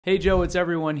Hey Joe, it's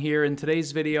everyone here. In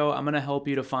today's video, I'm going to help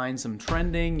you to find some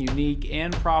trending, unique,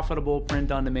 and profitable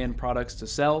print-on-demand products to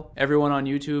sell. Everyone on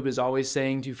YouTube is always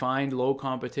saying to find low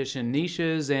competition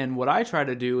niches, and what I try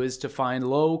to do is to find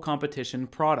low competition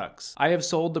products. I have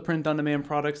sold the print-on-demand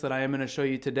products that I am going to show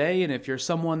you today, and if you're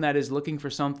someone that is looking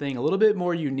for something a little bit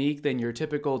more unique than your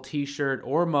typical t-shirt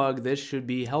or mug, this should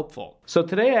be helpful. So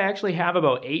today I actually have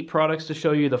about 8 products to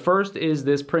show you. The first is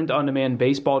this print-on-demand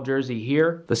baseball jersey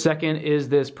here. The second is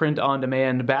this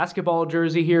print-on-demand basketball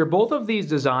jersey here. Both of these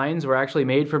designs were actually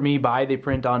made for me by the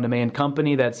print-on-demand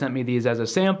company that sent me these as a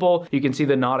sample. You can see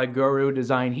the Not a Guru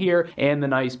design here and the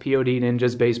nice POD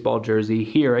Ninjas baseball jersey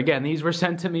here. Again, these were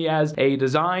sent to me as a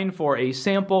design for a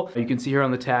sample. You can see here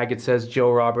on the tag it says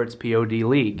Joe Roberts POD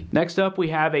League. Next up we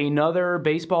have another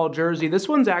baseball jersey. This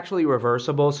one's actually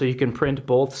reversible, so you can print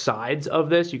both sides of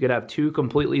this. You could have 2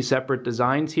 completely separate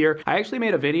designs here. I actually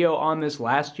made a video on this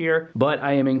last year, but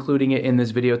I am including it in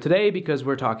this video today because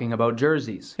we're talking about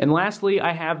jerseys. And lastly,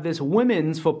 I have this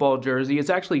women's football jersey. It's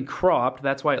actually cropped,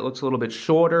 that's why it looks a little bit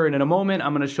shorter, and in a moment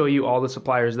I'm going to show you all the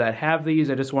suppliers that have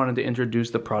these. I just wanted to introduce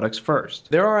the products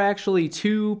first. There are actually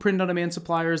 2 print-on-demand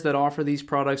suppliers that offer these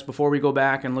products. Before we go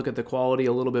back and look at the quality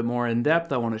a little bit more in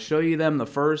depth, I want to show you them. The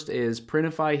first is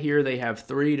Printify here. They have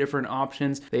 3 different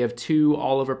options. They have 2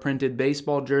 all-over printed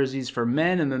baseball jerseys for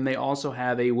men, and then they also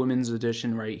have a women's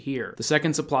edition right here. The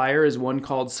second supplier is one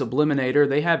called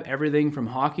Subliminator. They have everything from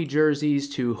hockey jerseys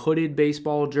to hooded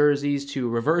baseball jerseys to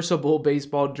reversible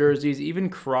baseball jerseys, even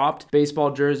cropped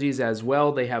baseball jerseys as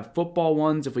well. They have football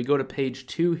ones. If we go to page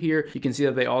 2 here, you can see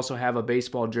that they also have a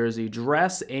baseball jersey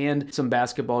dress and some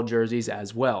basketball jerseys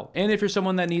as well. And if you're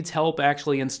someone that needs help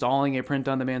actually installing a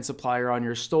print-on-demand supplier on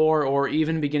your store, or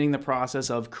even beginning the process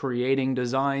of creating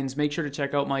designs, make sure to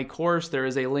check out my course. There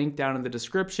is a link down in the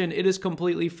description. It is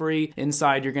completely free.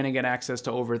 Inside, you're going to get access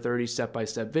to over 30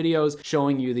 step-by-step videos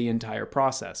showing you the entire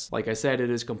process. Like I said, it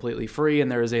is completely free,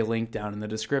 and there is a link down in the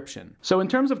description. So in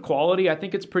terms of quality, I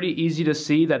think it's pretty easy to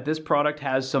see that this product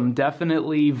has some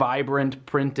definitely vibrant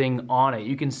printing on it.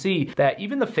 You can see that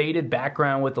even the faded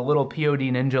background with the little POD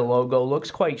Ninja logo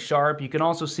looks quite sharp. You can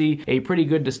also see a pretty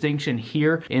good distinction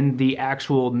here in the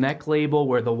actual neck label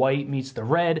where the white meets the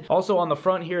red. Also on the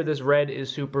front here, this red is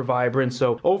super vibrant.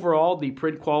 So overall, the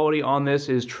print quality on this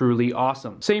is truly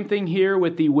awesome. Same thing here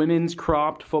with the women's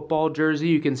cropped football jersey.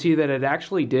 You can see that it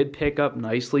actually did pick up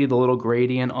nicely the little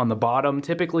gradient on the bottom.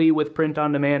 Typically with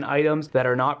print-on-demand items that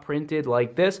are not printed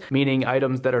like this, meaning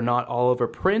items that are not all over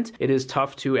print, it is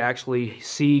tough to actually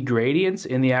see gradients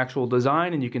in the actual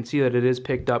design, and you can see that it is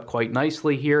picked up quite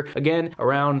nicely here. Again,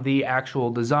 around the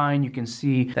actual design, you can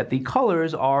see that the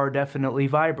colors are definitely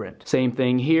vibrant. Same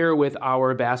thing here with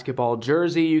our basketball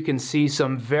jersey. You can see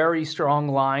some very strong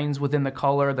lines within the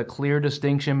color. The clear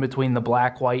distinction between the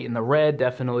black, white, and the red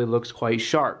definitely looks quite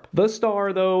sharp. The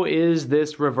star though is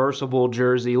this reversible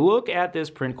jersey. Look at this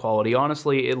print quality.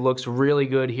 Honestly, it looks really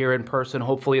good here in person.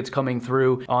 Hopefully it's coming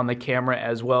through on the camera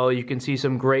as well. You can see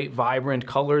some great vibrant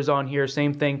colors on here.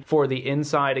 Same thing for the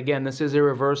inside. Again, this is a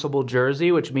reversible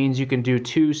jersey, which means you can do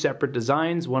 2 separate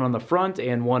designs, one on the front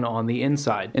and one on the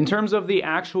inside. In terms of the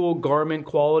actual garment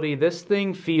quality, this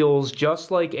thing feels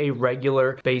just like a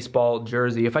regular baseball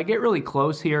jersey. If I get really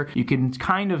close here, you can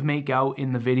kind of make out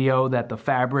in the video that the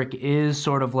fabric is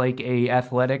sort of like a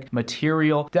athletic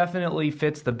material. Definitely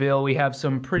fits the bill. We have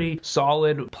some pretty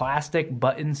solid plastic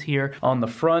buttons here on the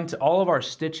front. All of our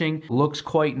stitching looks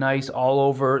quite nice all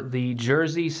over the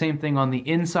jersey. Same thing on the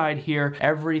inside here.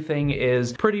 Everything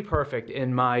is pretty perfect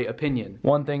in my opinion.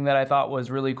 One thing that I thought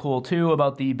was really cool too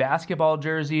about the basketball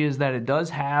jersey is that it does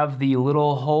have the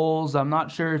little holes. I'm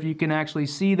not sure if you can actually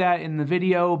see that in the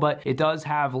video, but it does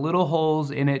have little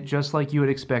holes in it just like you would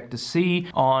expect to see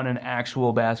on an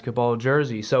actual basketball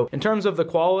jersey. So in terms of the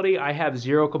quality, I have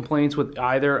 0 complaints with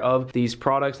either of these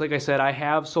products. Like I said, I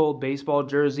have sold baseball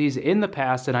jerseys in the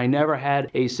past and I never had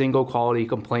a single quality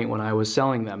complaint when I was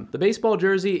selling them. The baseball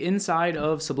jersey inside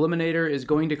of Subliminator is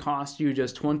going to cost you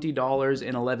just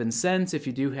 $20.11 if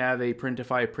you do have a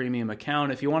Printify Premium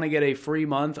account. If you want to get a free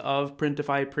month of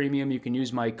Printify Premium, you can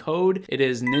use my code. It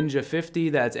is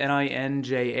Ninja50, that's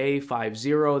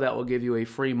NINJA50. That will give you a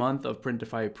free month of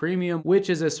Printify Premium, which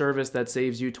is a service that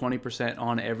saves you 20%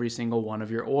 on every single one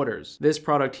of your orders. This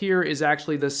product here is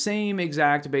actually the same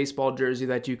exact baseball jersey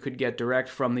that you could get direct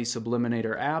from the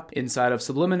Subliminator app. Inside of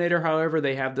Subliminator, however,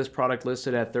 they have this product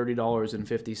listed at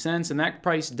 $30.50, and that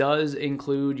price does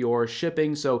include your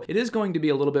shipping, so it is going to be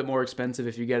a little bit more expensive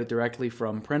if you get it directly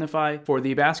from Printify. For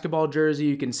the basketball jersey,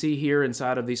 you can see here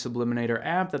inside of the Subliminator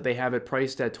app that they have it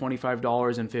priced at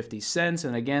 $25.50,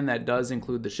 and again, that does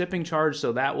include the shipping charge,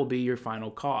 so that will be your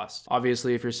final cost.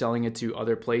 Obviously, if you're selling it to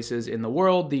other places places in the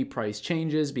world, the price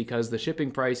changes because the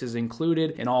shipping price is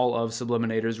included in all of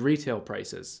Subliminator's retail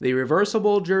prices. The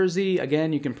reversible jersey,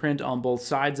 again, you can print on both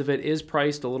sides of it, is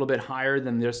priced a little bit higher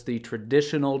than just the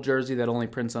traditional jersey that only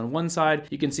prints on one side.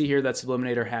 You can see here that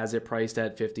Subliminator has it priced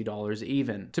at $50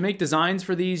 even. To make designs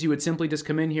for these, you would simply just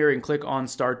come in here and click on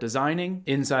Start Designing.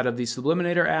 Inside of the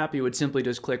Subliminator app, you would simply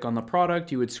just click on the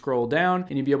product, you would scroll down,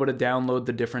 and you'd be able to download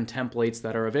the different templates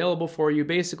that are available for you.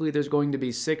 Basically, there's going to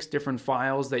be 6 different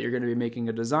files that you're going to be making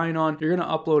a design on. You're going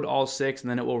to upload all 6, and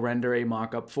then it will render a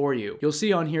mock-up for you. You'll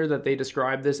see on here that they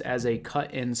describe this as a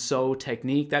cut and sew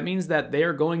technique. That means that they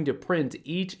are going to print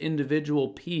each individual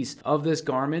piece of this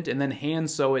garment and then hand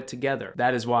sew it together.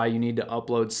 That is why you need to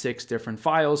upload 6 different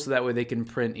files, so that way they can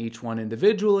print each one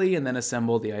individually and then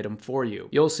assemble the item for you.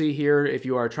 You'll see here, if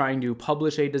you are trying to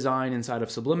publish a design inside of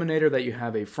Subliminator, that you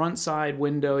have a front side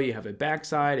window, you have a back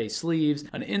side, a sleeves,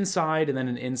 an inside, and then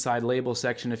an inside label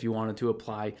section if you wanted to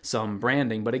apply some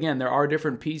branding. But again, there are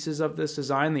different pieces of this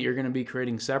design that you're going to be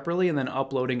creating separately and then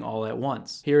uploading all at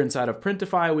once. Here inside of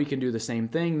Printify, we can do the same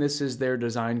thing. This is their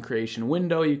design creation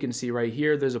window. You can see right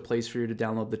here, there's a place for you to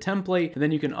download the template, and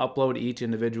then you can upload each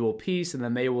individual piece, and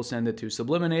then they will send it to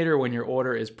Subliminator when your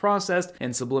order is processed,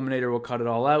 and Subliminator will cut it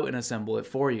all out and assemble it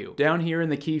for you. Down here in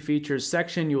the key features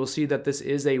section, you will see that this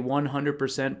is a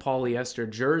 100% polyester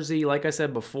jersey. Like I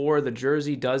said before, the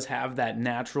jersey does have that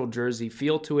natural jersey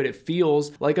feel to it. It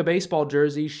feels like a baseball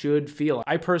jersey should feel.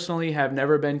 I personally have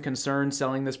never been concerned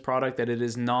selling this product that it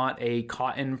is not a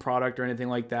cotton product or anything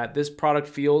like that. This product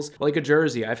feels like a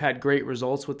jersey. I've had great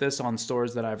results with this on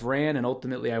stores that I've ran, and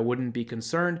ultimately I wouldn't be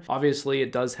concerned. Obviously,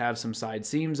 it does have some side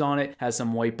seams on it, has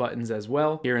some white buttons as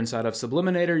well. Here inside of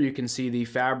Subliminator, you can see the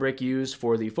fabric used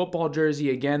for the football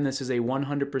jersey. Again, this is a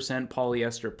 100%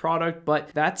 polyester product, but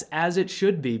that's as it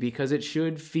should be, because it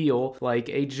should feel like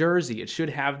a jersey. It should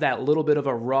have that little bit of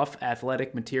a rough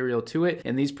athletic material to it,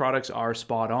 and these products are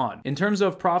spot on. In terms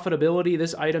of profitability,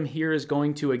 this item here is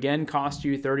going to again cost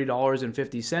you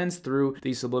 $30.50 through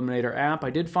the Subliminator app. I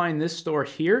did find this store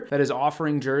here that is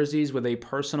offering jerseys with a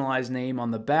personalized name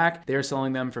on the back. They're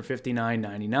selling them for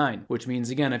 $59.99, which means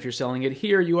again, if you're selling it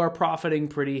here, you are profiting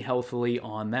pretty healthily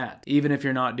on that. Even if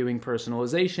you're not doing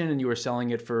personalization and you are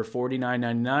selling it for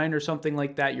 $49.99 or something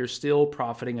like that, you're still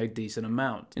profiting a decent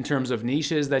amount. In terms of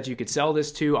niches that you could sell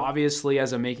this to, obviously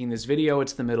as I'm making this video,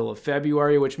 it's the middle of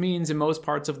February, which means in most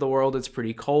parts of the world it's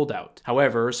pretty cold out.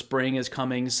 However, spring is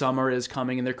coming, summer is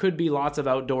coming, and there could be lots of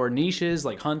outdoor niches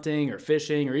like hunting or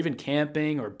fishing or even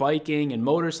camping or biking and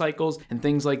motorcycles and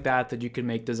things like that that you can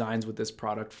make designs with this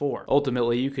product for.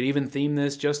 Ultimately, you could even theme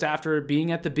this just after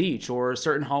being at the beach or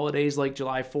certain holidays like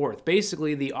July 4th.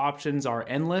 Basically, the options are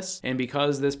endless, and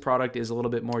because this product is a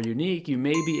little bit more unique, you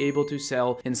may be able to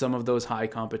sell in some of those high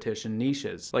competition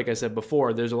niches. Like I said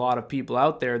before, there's a lot of people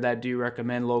out there that do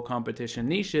recommend low competition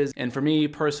niches, and for me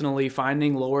personally,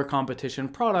 finding lower competition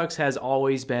products has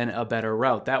always been a better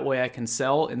route. That way I can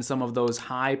sell in some of those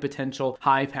high potential,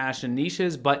 high passion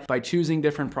niches, but by choosing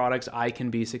different products, I can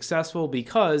be successful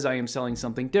because I am selling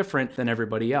something different than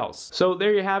everybody else. So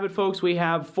there you have it, folks. We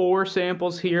have 4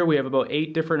 samples here. We have about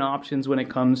 8 different options when it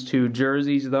comes to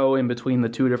jerseys, though, in between the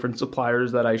 2 different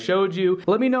suppliers that I showed you.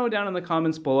 Let me know down in the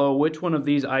comments below which one of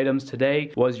these items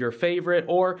today was your favorite,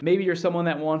 or maybe you're someone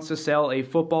that wants to sell a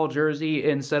football jersey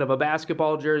instead of a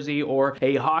basketball jersey, or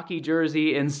a hockey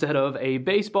jersey instead of a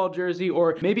baseball jersey,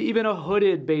 or maybe even a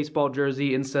hooded baseball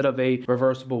jersey instead of a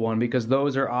reversible one, because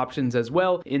those are options as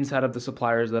well inside of the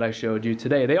suppliers that I showed you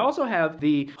today. They also have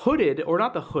the hooded, or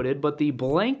not the hooded, but the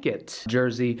blanket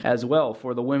jersey as well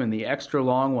for the women, the extra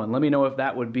long one. Let me know if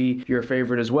that would be your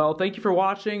favorite as well. Thank you for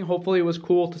watching. Hopefully it was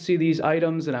cool to see these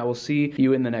items, and I will see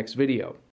you in the next video.